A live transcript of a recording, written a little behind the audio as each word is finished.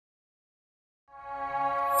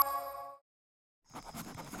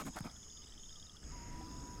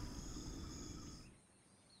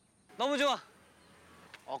너무 좋아.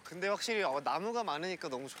 근데 확실히 나무가 많으니까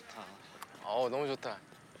너무 좋다. 너무 좋다.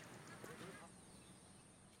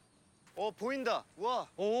 보인다. 와.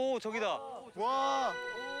 오, 저기다. 와.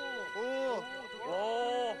 오.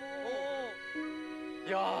 오.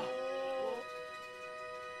 야.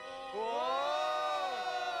 와.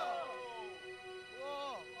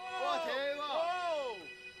 와, 대박.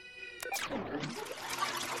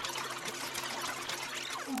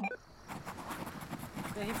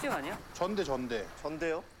 그냥 힙색 아니야? 전대.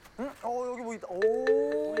 전데요? 응? 여기 뭐 있다. 오.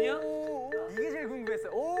 돈이야? 이게 제일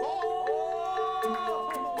궁금했어요.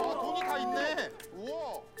 돈이 다 있네.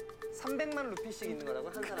 우와. 300만 루피씩 있는 거라고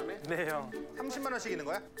한 사람에? 네, 형. 30만 원씩 있는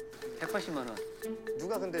거야? 180만 원.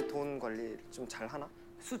 누가 근데 돈 관리 좀 잘 하나?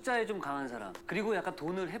 숫자에 좀 강한 사람. 그리고 약간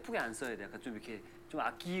돈을 헤프게 안 써야 돼. 약간 좀 이렇게 좀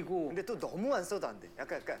아끼고. 근데 또 너무 안 써도 안 돼.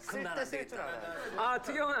 약간 그럼 난안 쓸 줄 되겠다. 알아.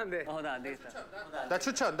 특이형은 안 돼. 나 안 되겠다. 나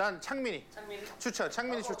추천. 난 창민이.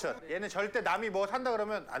 창민이 추천. 얘는 절대 남이 뭐 산다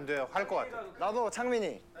그러면 안 돼요. 할 것 같아. 나도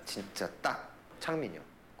창민이. 진짜 딱 창민이요.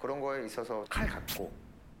 그런 거에 있어서 칼 같고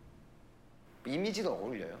이미지도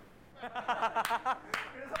어울려요.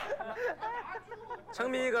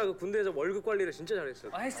 창민이가 그 군대에서 월급 관리를 진짜 잘했어.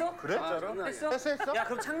 했어? 그래? 했어? 했어? 야,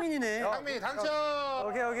 그럼 창민이네. 창민이 당첨.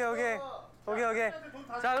 오케이.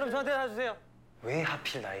 자, 그럼 저한테 다 주세요. 왜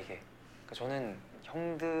하필 나에게? 그러니까 저는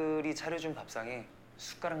형들이 차려준 밥상에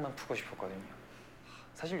숟가락만 푸고 싶었거든요.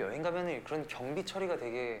 사실 여행 가면은 그런 경비 처리가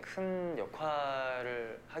되게 큰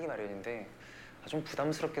역할을 하기 마련인데 좀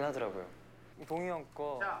부담스럽긴 하더라고요. 동희 형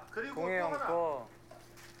거. 자, 그리고 동희 또 형 하나. 거.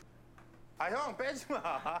 형 빼지 마.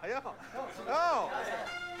 형.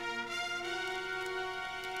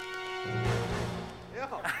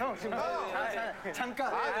 형 지금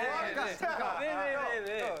잠깐.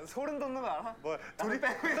 왜? 소름 돋는 거 알아? 뭐 둘이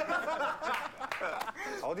빼고 있어.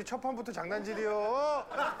 어디 첫 판부터 장난질이요?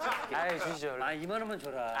 아이, 주시죠. 2만 원만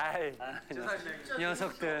줘라. 아이.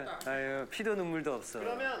 녀석들. 아유, 피도 눈물도 없어.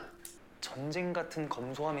 그러면 전쟁 같은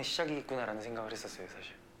검소함의 시작이겠구나라는 생각을 했었어요,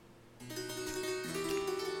 사실.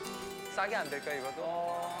 싸게 안 될까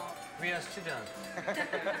이것도? We are student.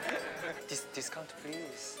 디스카운트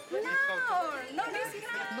플리즈. No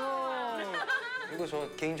discount. 그리고 저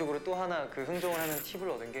개인적으로 또 하나 그 흥정을 하는 팁을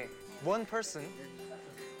얻은 게 One person.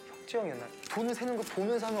 혁재 형이었나? 돈을 세는 거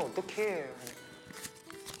보면서 하면 어떡해.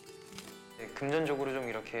 네, 금전적으로 좀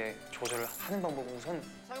이렇게 조절을 하는 방법은 우선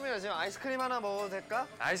창민아 지금 아이스크림 하나 먹어도 될까?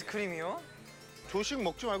 아이스크림이요? 조식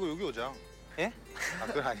먹지 말고 여기 오자. 예?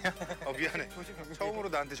 그건 아니야? 미안해. 처음으로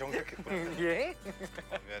나한테 정색했구나. 예?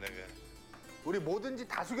 미안해. 우리 뭐든지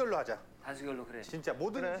다수결로 하자. 다수결로 그래. 진짜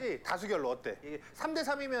뭐든지 다수결로 어때? 이게 3대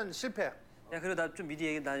 3이면 실패야. 야, 그래 나 좀 미리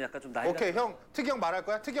얘기. 나 약간 좀 나이. 오케이, 형. 특이 형 말할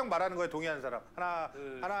거야? 특이 형 말하는 거에 동의하는 사람.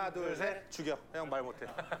 하나, 둘, 셋. 죽여. 형 말 못해.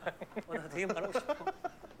 나 되게 말하고 싶어.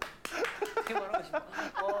 되게 말하고 싶어.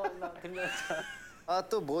 나 들렸어.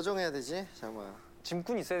 또 뭐 정해야 되지? 잠깐만.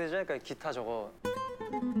 짐꾼 있어야 되지 않을까? 기타 저거.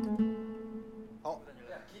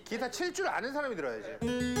 기타 칠 줄 아는 사람이 들어야지.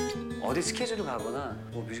 어디 스케줄을 가거나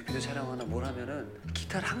뭐 뮤직비디오 촬영하거나 뭘 하면은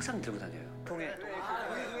기타를 항상 들고 다녀요. 통에.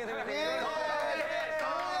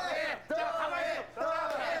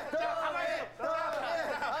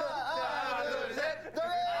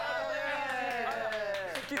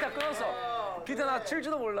 기타 끊었어. 기타 나 칠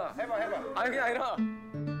줄도 몰라. 해봐. 아니 그게 아니라.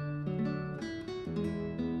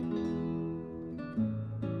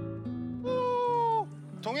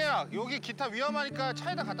 동해야, 여기 기타 위험하니까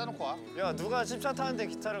차에다 갖다 놓고 와. 야 누가 집차 타는데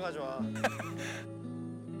기타를 가져와?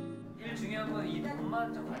 제일 중요한 건 이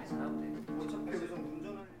돈만 좀 많이 사면 돼.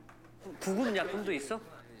 구분 약품도 있어?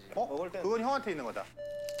 그건 형한테 있는 거다.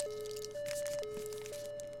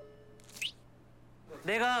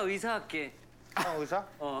 내가 의사 할게. 의사?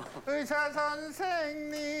 의사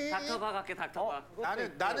선생님. 닥터박 할게, 닥터박.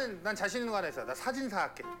 난 자신 있는 거 하나 있어. 나 사진사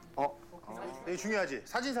할게. 이게 중요하지.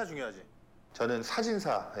 사진사 중요하지. 저는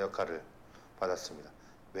사진사 역할을 받았습니다.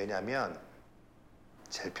 왜냐면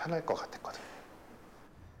제일 편할 것 같았거든.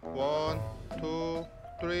 원, 투,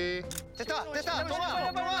 쓰리. 됐다.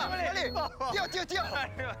 동아 빨리. 뛰어.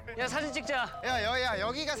 야, 사진 찍자. 야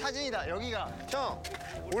여기가 사진이다. 여기가. 형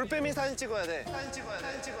올빼미 사진 찍어야 돼. 사진 찍어야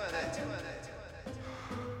돼.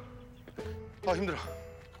 힘들어.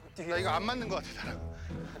 나 이거 안 맞는 것 같아, 나랑.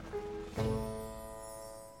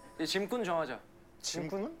 짐꾼 정하자.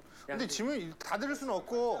 짐꾼은? 근데 짐을 다 들을 수는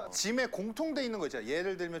없고 짐에 공통돼 있는 거 있잖아.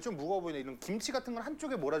 예를 들면 좀 무거워 보이는 이런 김치 같은 건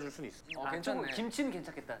한쪽에 몰아줄 수는 있어. 괜찮네. 김치는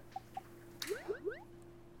괜찮겠다.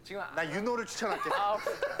 지금 나 윤호를 추천할게.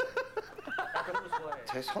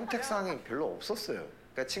 제 선택사항이 별로 없었어요.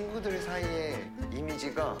 그러니까 친구들 사이에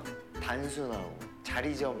이미지가 단순하고 잘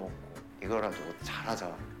잊어먹고 이거라도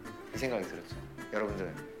잘하자 이 생각이 들었어요.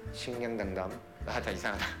 여러분들 식량당담 나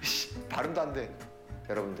이상하다. 발음도 안 돼.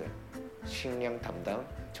 여러분들 식량 담당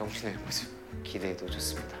정신의 모습 기대해도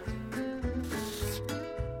좋습니다.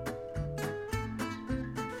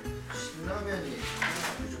 신라면이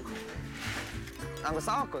부족한데. 나 그거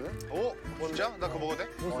싸왔거든? 오, 진짜? 나 그거 먹어도 돼?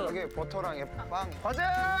 여기 버터랑 빵.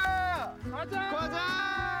 과자!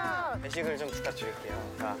 과자! 배식을 좀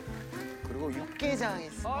부탁드릴게요. 자, 그리고 육개장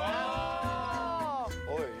있어.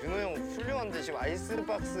 윤호 형 훌륭한데 지금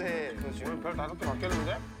아이스박스에 지금 별 5개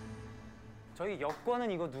받겠는데? 저희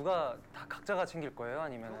여권은 이거 누가 다 각자가 챙길 거예요?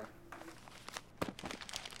 아니면은?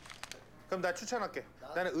 그럼 나 추천할게.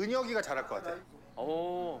 나는 은혁이가 잘할 것 같아.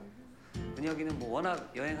 오. 은혁이는 뭐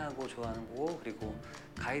워낙 여행하고 좋아하는 거고 그리고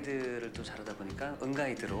가이드를 또 잘하다 보니까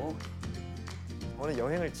은가이드로. 오늘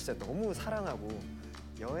여행을 진짜 너무 사랑하고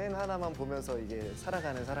여행 하나만 보면서 이게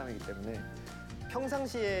살아가는 사람이기 때문에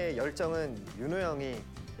평상시에 열정은 윤호 형이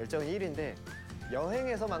열정이 1인데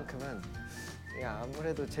여행에서만큼은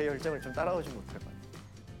아무래도 제 열정을 좀 따라오지 못할 것 같아요.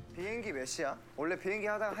 비행기 몇 시야? 원래 비행기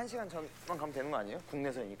하다가 1시간 전만 가면 되는 거 아니에요?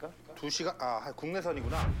 국내선이니까? 2시간? 아,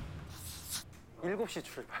 국내선이구나. 7시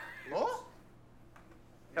출발. 어?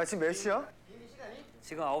 야 지금 몇 시야?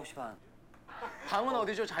 지금 9시 반. 방은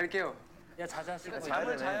어디죠? 잘게요. 야 자자 씻고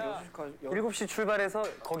잠을 자야. 7시 출발해서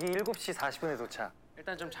거기 7시 40분에 도착.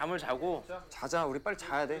 일단 좀 잠을 자고. 자자, 우리 빨리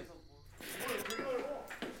자야 돼.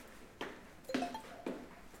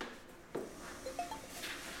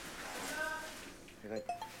 내가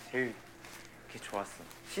제일 이렇게 좋았어.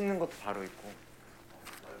 씻는 것도 바로 있고.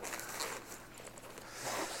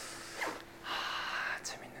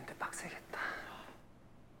 재밌는데 빡세겠다.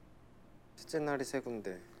 첫째 날이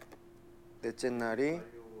 3군데, 넷째 날이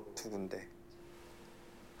 2군데.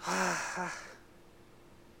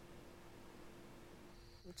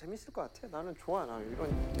 재밌을 것 같아. 나는 좋아. 나 이런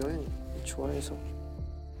여행 좋아해서.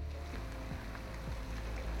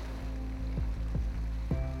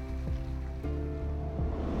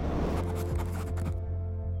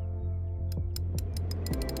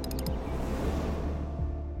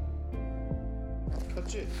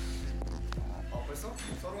 켰지? 벌써?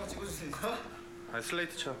 서로가 찍어주시는 거야? 아,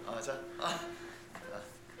 슬레이트 쳐. 자.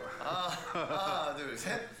 하나, 둘,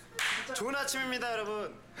 셋. 좋은 아침입니다,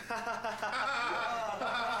 여러분.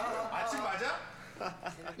 아침 맞아?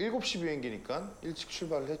 7시 비행기니까 일찍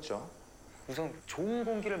출발을 했죠. 우선 좋은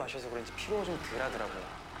공기를 마셔서 그런지 피로가 좀 덜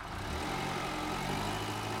하더라고요.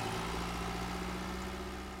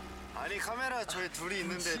 아니 카메라 저희 둘이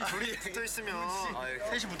있는데 둘이 붙어 있으면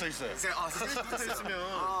셋이 붙어 있어요. 셋이 붙어 있으면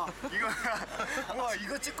이거 와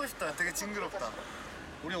이거 찍고 싶다. 되게 징그럽다.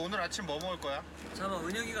 우리 오늘 아침 뭐 먹을 거야? 잠깐만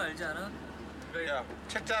은혁이가 알지 않아? 야,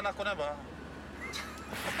 책자 하나 꺼내봐.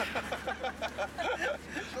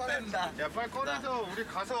 꺼낸다. 야, 빨리 꺼내서 우리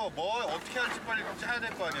가서 뭐 어떻게 할지 빨리 짜야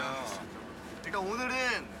될 거 아니야. 그러니까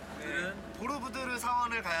오늘은 보르부드르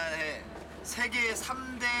사원을 가야 해. 세계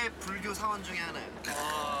 3대 불교 사원 중에 하나야.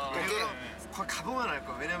 그리고 거기 가보면 알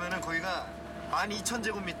거야. 왜냐면은 거기가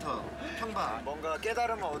 12,000제곱미터 평방. 뭔가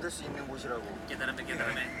깨달음을 얻을 수 있는 곳이라고.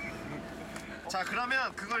 깨달음에. 자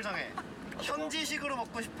그러면 그걸 정해. 현지식으로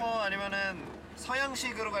먹고 싶어? 아니면은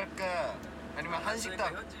서양식으로 갈까? 아니면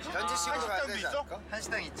한식당? 현지식으로 가야 한식당도 되지 있어? 않을까?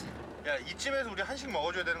 한식당 있지. 야, 이쯤에서 우리 한식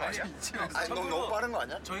먹어줘야 되는 거 아니야? 아니 너무 빠른 거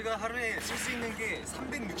아니야? 저희가 하루에 쓸 수 있는 게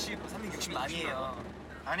 360 만이에요.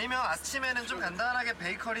 아니면 아침에는 좀 간단하게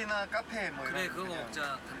베이커리나 카페 뭐 이런. 그래 그거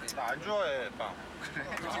먹자. 나 안 좋아해, 빵.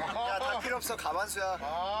 야 다 필요 없어. 가반수야.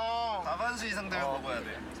 아, 가반수 이상 되면 먹어야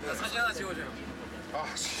돼. 사진 하나 찍어줘요. 아,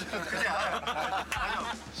 진짜. 그지?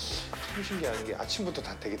 아니요. 참 신기한 게 아침부터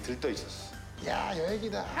다 되게 들떠 있었어. 야,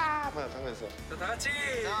 여행이다. 막 하면서. 자, 다 같이.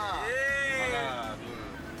 자. 예. 하나, 둘.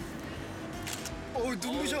 어우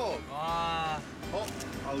눈부셔. 와. 어?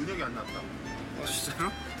 아, 은혁이 안 나왔다.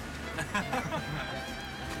 진짜로?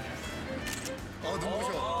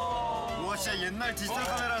 눈부셔. 와 진짜 옛날 디지털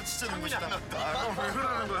카메라 진짜 눈부시다. 안 났다. 아, 그럼 왜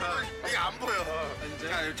그러는 거야? 이게 안 보여.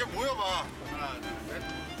 야, 이렇게 모여봐. 하나, 둘, 셋.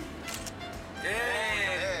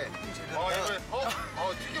 예.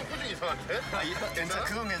 이거, 튀김 표정 이상한데? 괜찮아?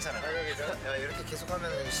 그건 괜찮아. 야 이렇게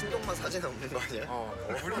계속하면 신동만 사진 없는 거 아니야?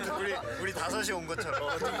 우리 5시 온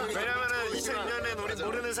것처럼. 왜냐면은 2002년엔 우리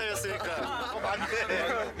모르는 사이였으니까.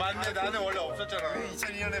 맞네. 맞네. 나는 원래 없었잖아.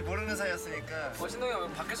 2002년에 모르는 사이였으니까. 신동이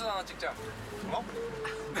형 밖에서 하나 찍자. 어?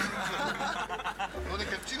 너네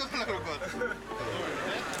계속 찍어달라 그럴 것 같아.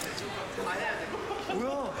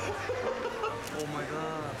 오 마이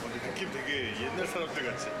갓. 느낌 되게 옛날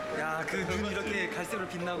사람들 같지? 야, 그 눈 이렇게 갈색으로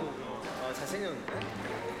빛나고. 잘생겼는데?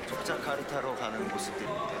 족자카르타로 가는 모습들.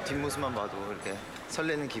 뒷모습만 봐도 이렇게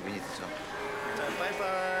설레는 기분이 들죠. 자,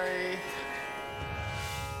 빠이빠이.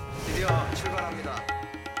 드디어 출발합니다.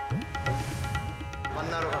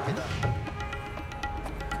 만나러 갑니다.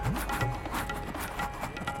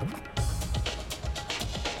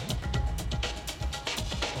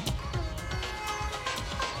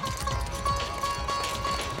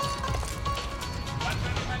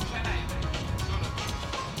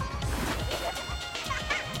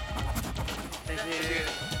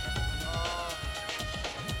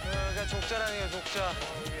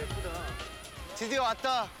 드디어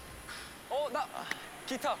왔다. 나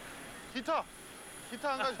기타. 기타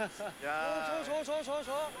한 가지. 야.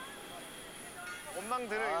 저. 원망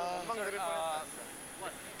들을 뻔했다.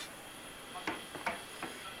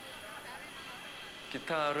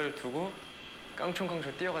 기타를 두고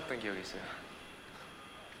깡총깡총 뛰어갔던 기억이 있어요.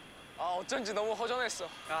 어쩐지 너무 허전했어.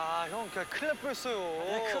 형 그냥 큰일 날 뻔했어요.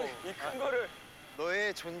 이 큰 거를.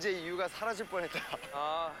 너의 존재 이유가 사라질 뻔했다.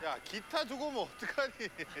 야 기타 두고 뭐 어떡하니?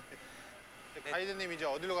 가이드님 이제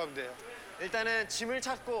어디로 가면 돼요? 일단은 짐을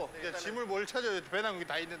찾고 이제 짐을 뭘 찾아요? 배낭 여기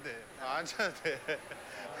다 있는데. 안 찾아도 돼.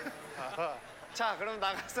 자 그럼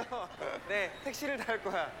나가서 네 택시를 탈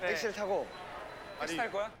거야. 택시를 타고 아니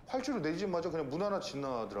탈 거야? 활주로 내 집마저 그냥 문 하나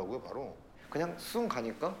지나더라고요 바로. 그냥 수응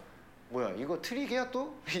가니까 뭐야 이거 트릭이야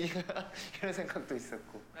또? 이런 생각도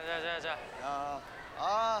있었고. 자.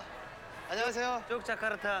 안녕하세요.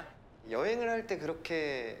 족자카르타. 여행을 할 때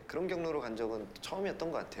그런 경로로 간 적은 처음이었던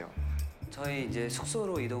것 같아요. 저희 이제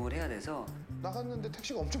숙소로 이동을 해야 돼서 나갔는데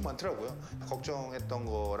택시가 엄청 많더라고요. 걱정했던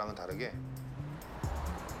거랑은 다르게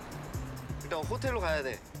일단 호텔로 가야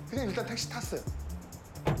돼. 그냥 일단 택시 탔어요.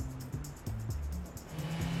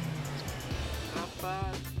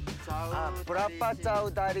 브라빠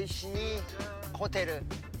짜우 다리시니 호텔을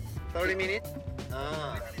 30미닛?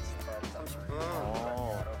 30분.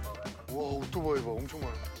 와 오토바이가 엄청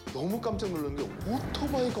많아. 너무 깜짝 놀란 게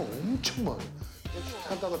오토바이가 엄청 많아.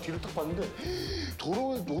 하다가 뒤를 딱 봤는데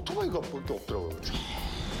도로에 오토바이가 밖에 없더라고요.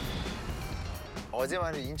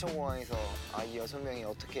 어제만 해도 인천공항에서 이 6명이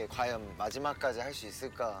어떻게 과연 마지막까지 할 수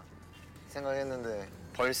있을까 생각했는데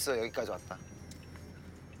벌써 여기까지 왔다.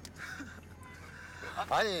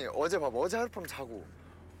 아니 어제 봐봐. 어제 하룻밤 자고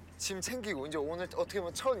짐 챙기고 이제 오늘 어떻게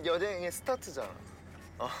보면 첫 여행의 스타트잖아.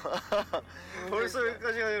 벌써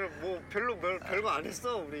여기까지 아니라 뭐 별거 안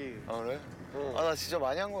했어 우리. 그래? 나 진짜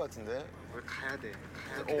많이 한 것 같은데. 우리 가야 돼.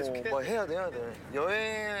 계속 뭐 해야 돼.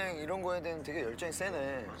 여행 이런 거에 대한 되게 열정이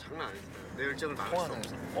세네. 장난 아니지. 내 열정을 막을 수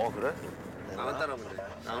없어. 그래? 나만 따라오면 돼.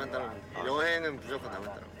 나만 따라오면 돼. 여행은 무조건 나만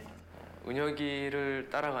따라오면 돼. 은혁이를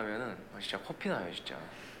따라가면은 진짜 코피 나요 진짜.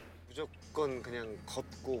 무조건 그냥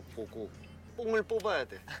걷고 보고 뽕을 뽑아야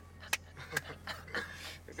돼.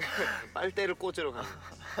 빨대를 꽂으러 가는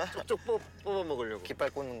쪽쪽 뽑아 먹으려고. 깃발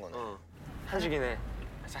꽂는 거네. 한식이네.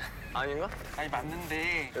 아닌가? 아니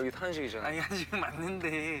맞는데 여기 한식이잖아. 아니 한식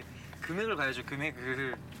맞는데 금액을 봐야죠.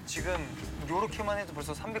 금액을 지금 요렇게만 해도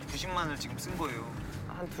벌써 390만을 지금 쓴 거예요.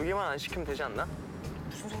 한 2개만 안 시키면 되지 않나?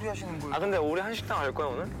 무슨 소리 하시는 거예요? 근데 우리 한식당 갈 거야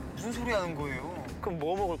오늘? 무슨 소리 하는 거예요? 그럼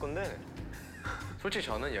뭐 먹을 건데? 솔직히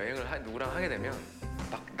저는 여행을 누구랑 하게 되면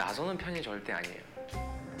막 나서는 편이 절대 아니에요.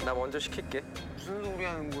 나 먼저 시킬게. 무슨 소리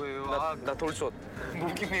하는 거예요? 나 돌솥.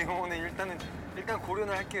 목이 메요. 오늘 일단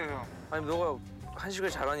고려는 할게요, 형. 아니 너가 한식을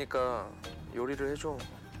잘하니까 요리를 해줘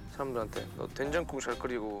사람들한테. 너 된장국 잘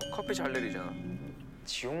끓이고 커피 잘 내리잖아.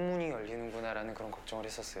 지옥문이 열리는구나라는 그런 걱정을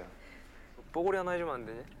했었어요. 뽀글이 하나 해주면 안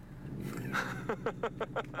되냐?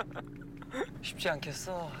 쉽지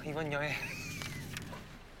않겠어, 이번 여행.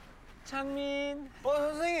 창민!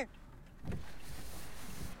 선생님!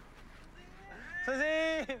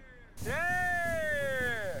 선생님!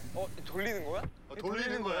 예! 돌리는 거야?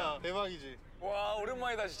 돌리는 거야. 대박이지. 와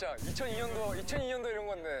오랜만이다 진짜. 2002년도 이런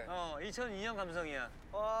건데. 2002년 감성이야.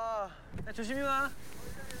 와, 야, 조심히 와.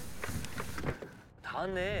 다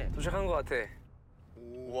왔네. 도착한 거 같아.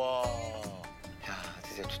 와. 야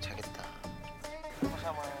드디어 도착했다.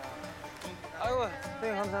 아이고,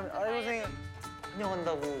 선생님 감사합니다. 아이고, 선생님.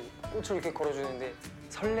 환영한다고 꽃을 이렇게 걸어주는데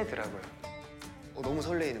설레더라고요. 너무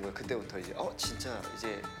설레이는 거야. 그때부터 이제 진짜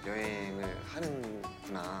이제 여행을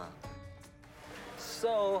하는구나.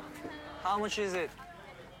 So, how much is it?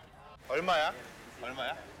 얼마야?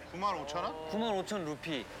 95,000원? 95,000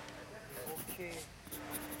 루피.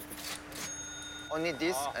 Only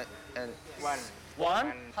this and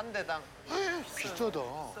원? 한 대당. 비싸다.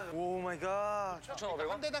 오 마이 갓. 9,500원?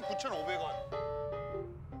 한 대당 9,500원.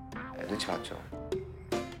 눈치 봤죠?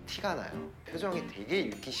 티가 나요. 표정이 되게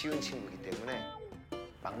읽기 쉬운 친구이기 때문에.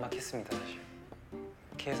 막막했습니다, 사실.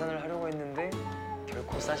 계산을 하려고 했는데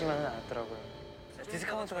결코 싸지만은 않았더라고요.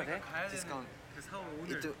 디스카운트가 돼? 디스카운트.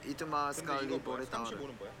 이트마스칼리 보레타와르.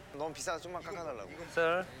 35는 뭐야? 너무 비싸서 좀만 깎아달라고.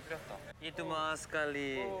 Sir,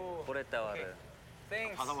 이투마스칼리 보레타와르.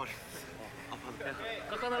 받아버려.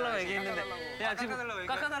 깎아달라고 얘기했는데. 야, 지금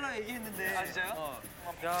깎아달라고 얘기했는데. 아, 진짜요?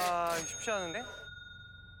 야, 쉽지 않은데?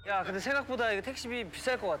 야, 근데 생각보다 이거 택시비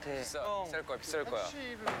비쌀 것 같아. 비쌀 거야.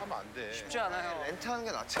 택시를 하면 안 돼. 쉽지 않아요. 렌트하는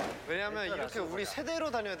게 낫지. 왜냐면 이렇게 우리 세대로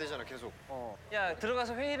다녀야 되잖아 계속. 야,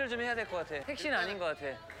 들어가서 회의를 좀 해야 될 것 같아. 택시는 아닌 것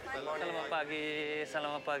같아. 살라마 빠기,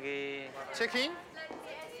 살라마 빠기. 체킹?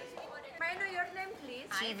 I know your name, please?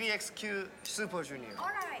 TVXQ 슈퍼 주니어.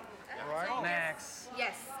 All right. Next.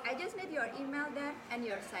 Yes, I just need your email there and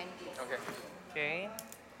your sign, please. 오케이. 오케이.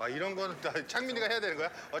 아 이런 거는 다 창민이가 해야 되는 거야?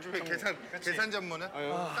 어차피 계산 전문은?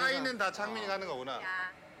 사인은 다 창민이가 하는 거구나.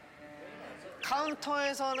 Yeah.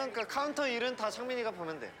 카운터에서는 그 카운터 일은 다 창민이가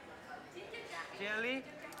보면 돼. 젤리?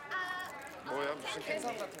 뭐야 무슨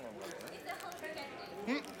생선 같은 건가?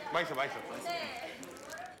 맛있어.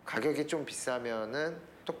 가격이 좀 비싸면은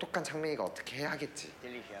똑똑한 창민이가 어떻게 해야겠지.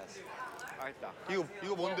 맛있다.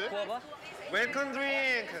 이거 뭔데? 구워봐. 웰컴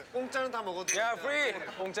드링크. 공짜는 다 먹어도. 야, 프리!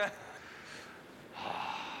 공짜.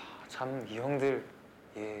 참, 이 형들,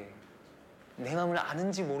 예. 내 마음을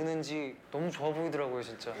아는지 모르는지 너무 좋아 보이더라고요,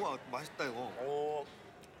 진짜. 우와 맛있다 이거.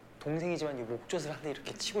 동생이지만 이 목젖을 한 대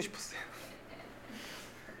이렇게 치고 싶었어요.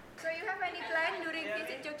 So you have any plan during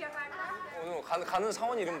visit 족자카르타? 오늘 가는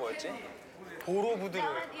사원 이름 뭐였지? 보로부드로.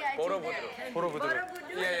 Yeah, 보로부드로. Borobudur.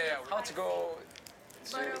 How to go?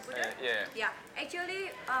 Borobudur. 예. Yeah.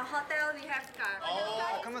 Actually, hotel we have car.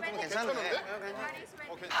 그러면 괜찮은데?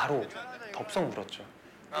 바로 덥석 물었죠.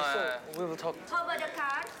 We will talk. How about the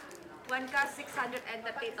car? One car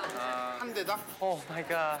 630,000. 한 대당? Oh my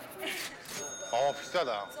god.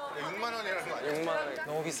 비싸다. 6만 원이라는 거 아니야? 6만 원.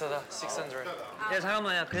 너무 비싸다. 600. 야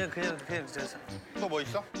잠깐만요. 그냥 저 또 뭐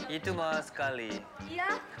있어? itu mas sekali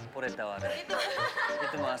Yeah. 보냈다와를.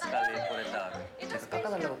 itu mas sekali 보냈다와를. 제가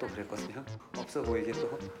깎아달라고 또 그랬거든요. 없어 보이게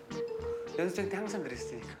또 연습생 때 항상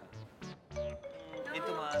그랬으니까.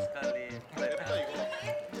 itu mas sekali 보냈다와.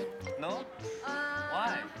 No?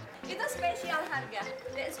 Why? Itu spesial harga.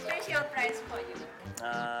 That's special price for you.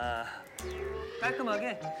 아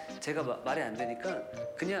깔끔하게 제가 말이 안 되니까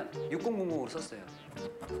그냥 6000으로 썼어요.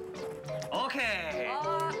 오케이.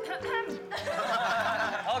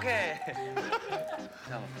 오케이.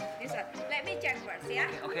 잠깐만. This one. Let me check first, yeah?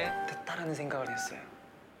 오케이. 됐다라는 생각을 했어요.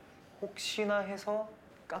 혹시나 해서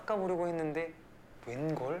깎아보려고 했는데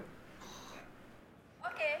웬걸?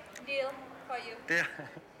 Okay, deal for you. 네.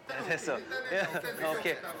 됐어.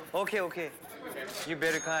 오케이. You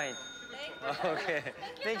very kind. 오케이.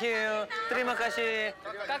 Thank you. 트리마카시.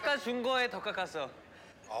 깎아준 거에 더 깎았어.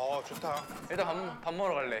 좋다. 일단 밥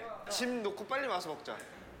먹으러 갈래. 짐 놓고 빨리 와서 먹자.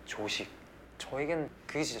 조식. 저에겐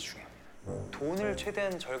그게 진짜 중요합니다. 돈을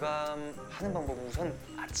최대한 절감하는 방법은 우선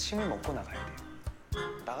아침을 먹고 나가야 돼요.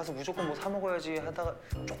 나가서 무조건 뭐 사 먹어야지 하다가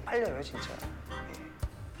쪽팔려요 진짜. 예.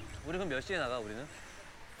 우리 그럼 몇 시에 나가 우리는?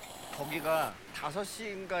 거기가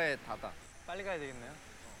 5시인가에 닫아. 빨리 가야 되겠네요.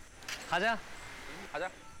 가자. 가자.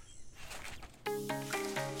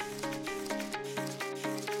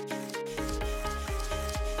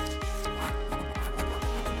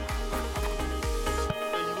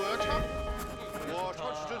 이거야 차? 와,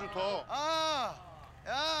 차 진짜 좋다.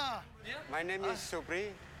 My name is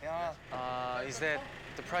Sobri. Is that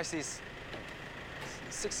the price is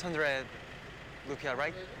 600 rupiah,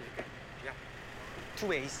 right? Yeah. 2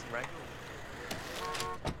 ways, right?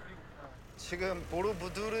 지금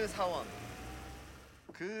보로부두르 사원.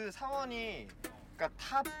 그 사원이 그러니까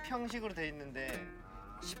탑 형식으로 돼 있는데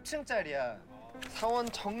 10층짜리야. 사원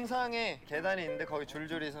정상에 계단이 있는데 거기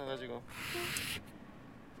줄줄이 서가지고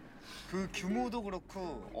그 규모도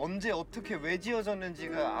그렇고 언제 어떻게 왜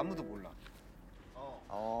지어졌는지가 아무도 몰라.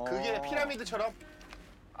 그게 피라미드처럼?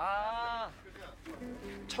 아.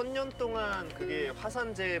 1000년 동안 그게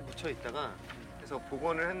화산재에 묻혀 있다가 그래서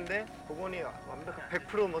복원을 했는데 복원이 완벽한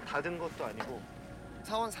 100%뭐 닫은 것도 아니고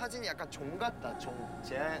사원 사진이 약간 종 같다. 종.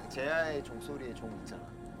 제야의 종소리의 종 있잖아.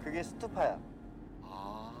 그게 스투파야.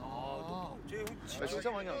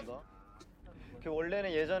 진짜 많이 한다. 그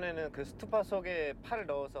원래는 예전에는 그 스투파 속에 팔을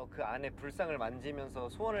넣어서 그 안에 불상을 만지면서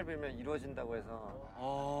소원을 빌면 이루어진다고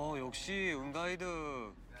해서. 역시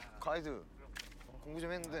은가이드. 가이드 공부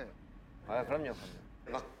좀 했는데 아 그럼요.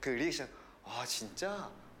 막 그 리액션 진짜?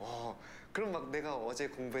 그럼 막 내가 어제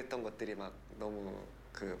공부했던 것들이 막 너무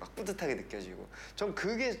그 막 뿌듯하게 느껴지고 전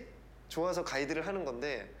그게 좋아서 가이드를 하는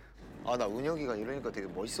건데 나 은혁이가 이러니까 되게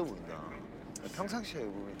멋있어 보인다. 평상시에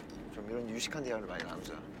보면 좀 이런 유식한 대화를 많이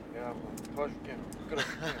나누자. 내가 뭐 도와줄게.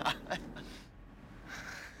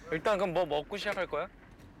 일단 그럼 뭐 먹고 시작할 거야?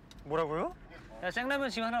 뭐라고요? 야 생라면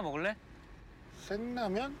지금 하나 먹을래?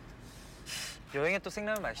 생라면? 여행에 또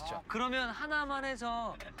생라면 맛있죠. 그러면 하나만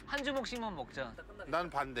해서 한 주먹씩만 먹자. 난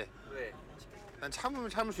반대. 왜? 난 참을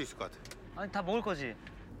수 있을 것 같아. 아니 다 먹을 거지.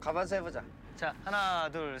 가봐서 해보자. 자 하나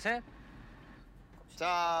둘 셋.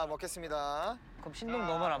 자 먹겠습니다. 그럼 신동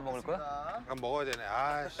너만 안 먹을 거야? 난 먹어야 되네.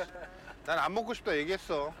 아씨. 난 안 먹고 싶다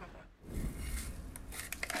얘기했어.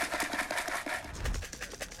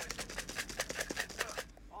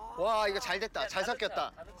 와 이거 잘 됐다. 잘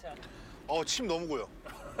섞였다. 침 너무 고여.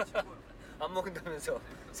 안 먹는다면서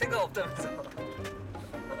생각 없다면서.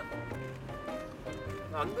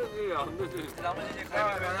 안 되지 안 되지. 나머지 이제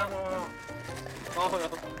가위바위보.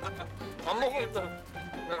 안 먹겠다.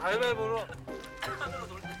 가위바위보로. 하늘로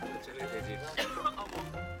돌 때 되지.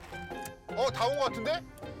 다 온 것 같은데?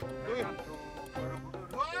 여기.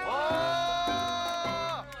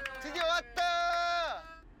 와! 드디어 왔다!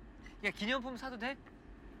 야 기념품 사도 돼?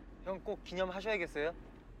 형 꼭 기념하셔야겠어요?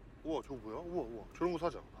 우와 저거 뭐야? 우와 저런 거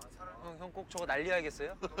사자. 형 꼭 저거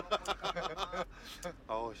날려야겠어요?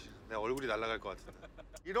 아우 씨, 내 얼굴이 날아갈 것 같은데.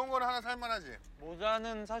 이런 거는 하나 살만하지.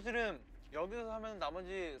 모자는 사실은 여기서 사면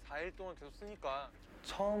나머지 4일 동안 계속 쓰니까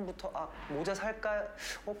처음부터 모자 살까요?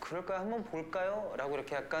 그럴까요? 한번 볼까요? 라고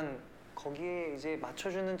이렇게 약간 거기에 이제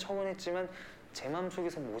맞춰주는 척은 했지만 제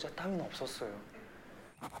마음속에서 모자 따위는 없었어요.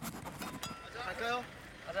 갈까요?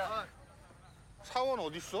 가자. 사원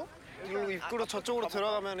어디 있어? 이걸로 입구로 저쪽으로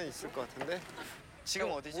들어가면 있을 것 같은데.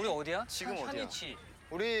 지금 어디지? 우리 어디야? 지금 어디야? 산이치.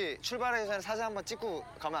 우리 출발하기 전에 사진 한번 찍고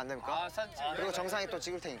가면 안 됩니까? 산치. 그리고 정상에 또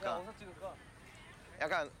찍을 테니까. 어디서 찍을까?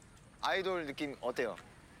 약간 아이돌 느낌 어때요?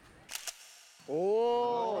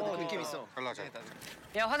 오, 느낌 있어. 잘 나자.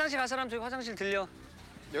 야 화장실 갈 사람 저기 화장실 들려.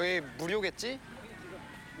 여기 무료겠지?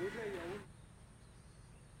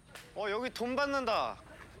 여기 돈 받는다.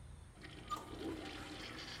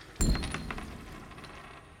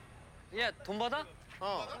 야 돈 받아?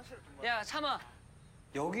 야 참아.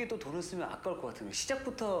 여기에 또 돈을 쓰면 아까울 것 같은 거.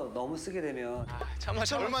 시작부터 너무 쓰게 되면 잠깐만,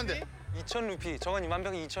 얼마인데? 2,000 루피. 저건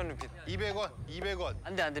만병이 2,000 루피. 200원, 200원.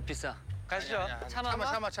 안돼 비싸. 가시죠.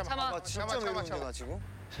 참아. 진짜 외로운데 나 지금?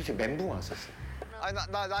 솔직히 멘붕 왔었어. 아니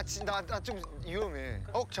나 좀 위험해.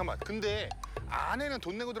 잠깐만. 근데 안에는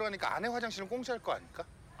돈 내고 들어가니까 안에 화장실은 공짜일 거 아닐까?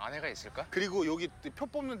 아내가 있을까? 그리고 여기 표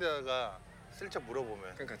뽑는 데다가 슬쩍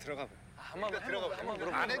물어보면. 그러니까 들어가 봐. 한번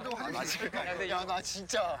들어가. 안에도 화장실 있을까? 야 나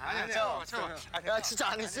진짜. 아니야. 잠깐만. 야 진짜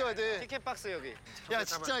안 있어야 돼. 티켓 박스 여기. 야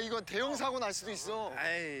진짜 이거 대형 사고 날 수도 있어.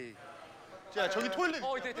 에이. 자 저기 토일렛.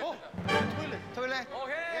 있다. 토일렛.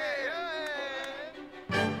 오케이.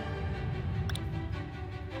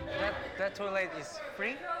 That toilet is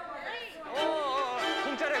free?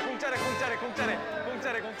 공짜래.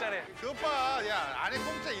 오빠, 야 안에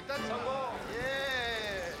공짜 있다는 거.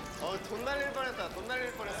 예. 돈 날릴 뻔했다. 돈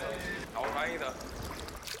날릴 뻔했어. 다행이다.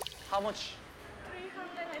 How much?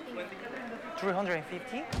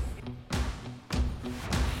 350?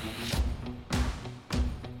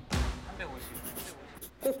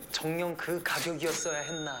 350. 꼭 정녕 그 가격이었어야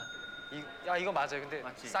했나? 이거 맞아요. 근데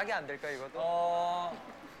맞지? 싸게 안 될까 이것도?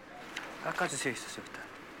 깎아주세요 있었어 일단.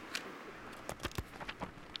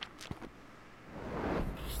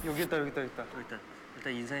 여기 있다.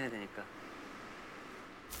 일단 인사해야 되니까.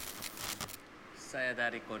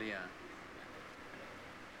 사야다리 코리아.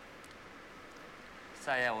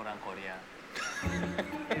 사야 오랑 코리아.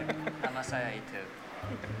 아마 사야 이트.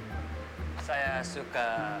 사야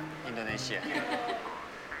수카 인도네시아.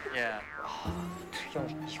 야.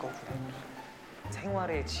 형 이거구나.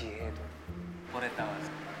 생활의 지혜도. 보냈다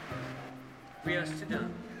와서. We are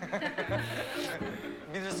student.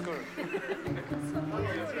 Middle school.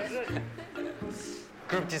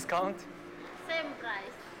 Group discount? Same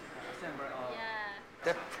price. Same price. Yeah.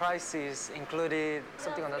 That price is included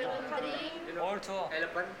something on that. Drink. All tour.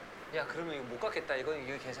 야 그러면 이거 못 갖겠다. 이거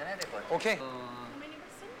계산해야 될 것 같아. 오케이. How many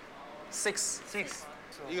percent? 6.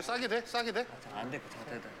 이거 싸게 돼? 싸게 돼? 안 돼,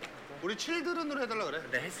 잘되다. 우리 칠드른으로 해달라 그래.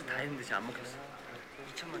 내 헬스 다 했는데 지금 안 먹혔어.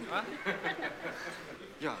 2천만 원.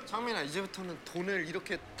 야 창민아 이제부터는 돈을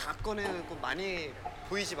이렇게 다 꺼내고 많이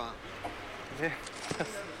보이지 마. 네.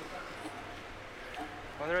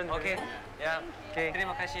 오늘은 오케이. 야, 오케이.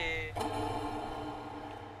 테리마카시.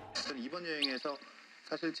 저는 이번 여행에서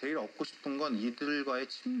사실 제일 얻고 싶은 건 이들과의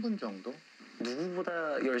친분 정도?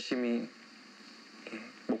 누구보다 열심히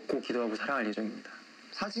먹고 기도하고 살아갈 예정입니다.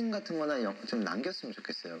 사진 같은 거나 좀 남겼으면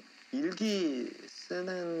좋겠어요. 일기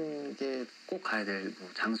쓰는 게 꼭 가야 될 뭐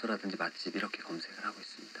장소라든지 맛집 이렇게 검색을 하고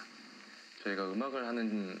있습니다. 저희가 음악을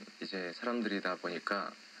하는 이제 사람들이다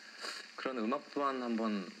보니까 그런 음악 또한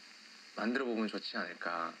한번 만들어 보면 좋지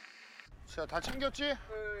않을까. 자, 다 챙겼지?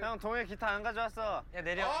 형 동해 기타 안 가져왔어. 야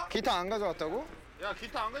내려. 기타 안 가져왔다고? 야,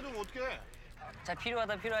 기타 안 가져오면 어떡해? 자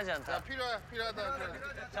필요하다 필요하지 않다. 야,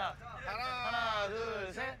 필요하다. 자 하나,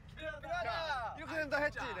 둘, 셋. 이렇게 된다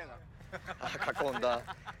했지 내가. 갖고 온다.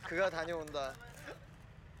 그가 다녀온다.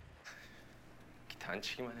 기타 안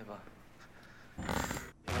치기만 해봐.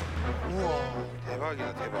 우와,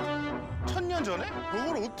 대박이다, 대박. 1000년 전에?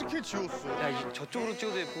 저걸 어떻게 지었어? 야 저쪽으로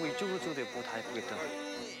찍어도 예쁘고 이쪽으로 찍어도 예쁘고 다 예쁘겠다.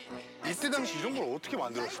 이때 당시 이런 걸 어떻게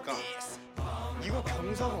만들었을까? 이거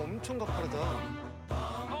경사가 엄청 가파르다.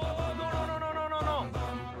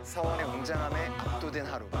 사원의 웅장함에 압도된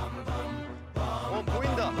하루.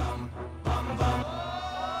 보인다.